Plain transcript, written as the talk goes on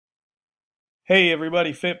Hey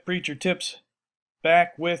everybody, Fit Preacher Tips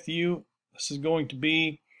back with you. This is going to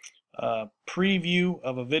be a preview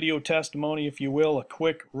of a video testimony, if you will, a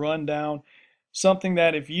quick rundown. Something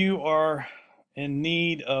that if you are in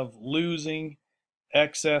need of losing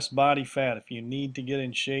excess body fat, if you need to get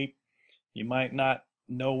in shape, you might not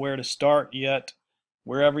know where to start yet.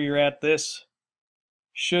 Wherever you're at, this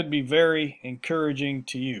should be very encouraging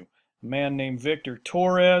to you. A man named Victor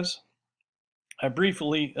Torres. I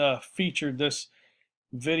briefly featured this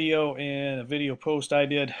video in a video post I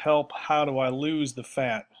did, Help How Do I Lose the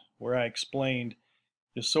Fat, where I explained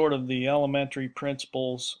just sort of the elementary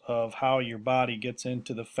principles of how your body gets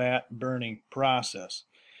into the fat burning process.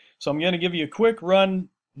 So I'm going to give you a quick rundown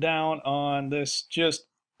on this just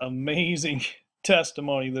amazing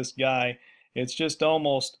testimony of this guy. It's just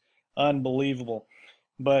almost unbelievable.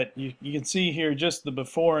 But you can see here just the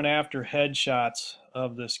before and after headshots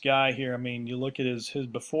of this guy here. I mean, you look at his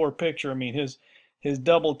before picture. I mean, his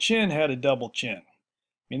double chin had a double chin. I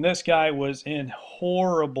mean, this guy was in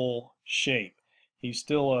horrible shape. He's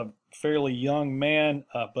still a fairly young man,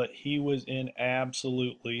 but he was in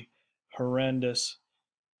absolutely horrendous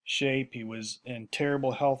shape. He was in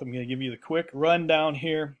terrible health. I'm going to give you the quick rundown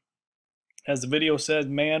here. As the video says,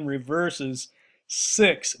 man reverses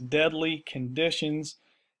 6 deadly conditions.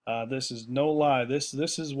 This is no lie. This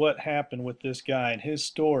is what happened with this guy and his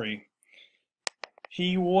story.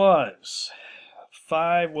 He was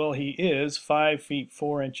he is 5 feet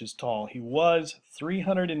 4 inches tall. He was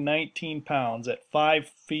 319 pounds at 5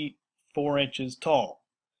 feet 4 inches tall.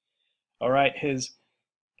 All right, his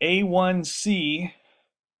A1C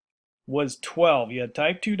was 12. He had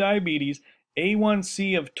type 2 diabetes,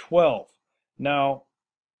 A1C of 12. Now,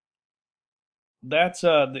 that's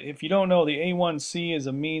if you don't know, the A1C is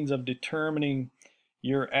a means of determining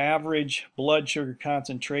your average blood sugar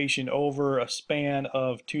concentration over a span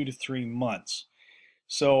of 2 to 3 months.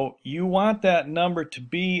 So you want that number to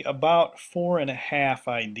be about 4.5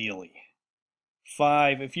 ideally.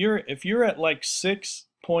 5. If you're at like 6.4,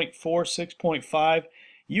 6.5,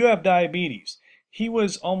 you have diabetes. He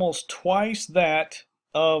was almost twice that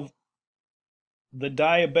of the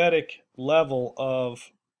diabetic level of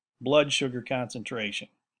blood sugar concentration,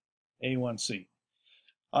 A1C.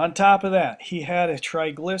 On top of that, he had a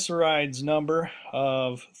triglycerides number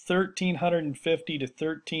of 1350 to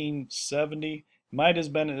 1370. Might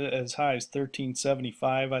have been as high as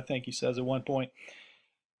 1375, I think he says at one point.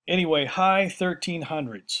 Anyway, high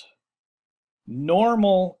 1300s.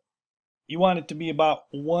 Normal, you want it to be about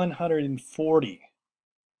 140.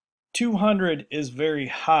 200 is very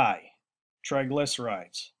high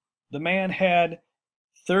triglycerides. The man had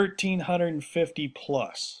 1350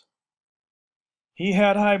 plus. He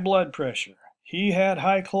had high blood pressure. He had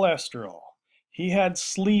high cholesterol. He had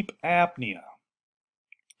sleep apnea.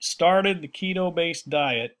 Started the keto-based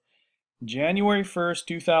diet January 1st,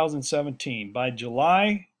 2017. By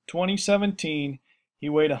July 2017, he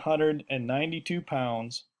weighed 192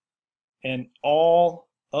 pounds, and all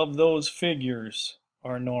of those figures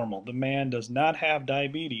are normal. The man does not have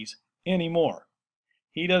diabetes anymore.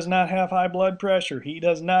 He does not have high blood pressure. He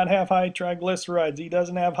does not have high triglycerides. He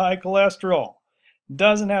doesn't have high cholesterol.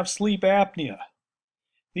 Doesn't have sleep apnea.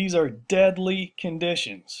 These are deadly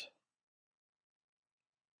conditions.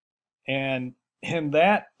 And in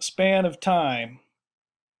that span of time,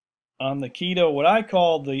 on the keto, what I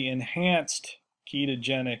call the enhanced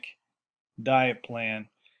ketogenic diet plan,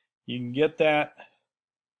 you can get that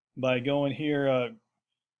by going here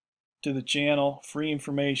to the channel, free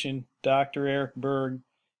information, Dr. Eric Berg.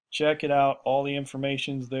 Check it out. All the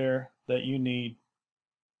information's there that you need.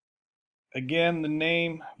 Again, the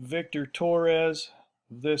name Victor Torres,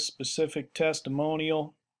 this specific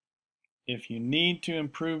testimonial. If you need to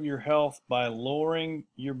improve your health by lowering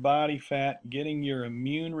your body fat, getting your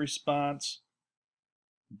immune response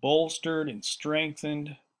bolstered and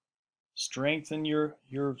strengthened, strengthen your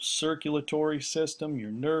circulatory system, your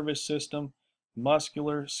nervous system,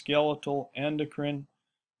 muscular, skeletal, endocrine,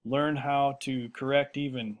 learn how to correct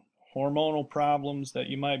even hormonal problems that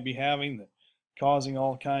you might be having that causing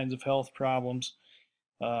all kinds of health problems.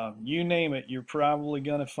 You name it, you're probably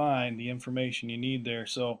going to find the information you need there.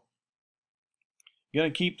 So going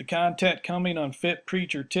to keep the content coming on Fit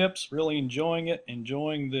Preacher Tips. Really enjoying it,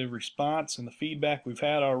 enjoying the response and the feedback we've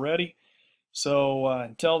had already. So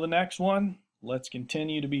until the next one, let's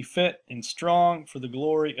continue to be fit and strong for the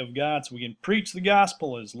glory of God so we can preach the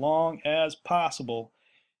gospel as long as possible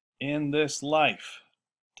in this life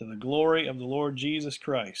to the glory of the Lord Jesus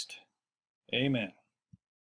Christ. Amen.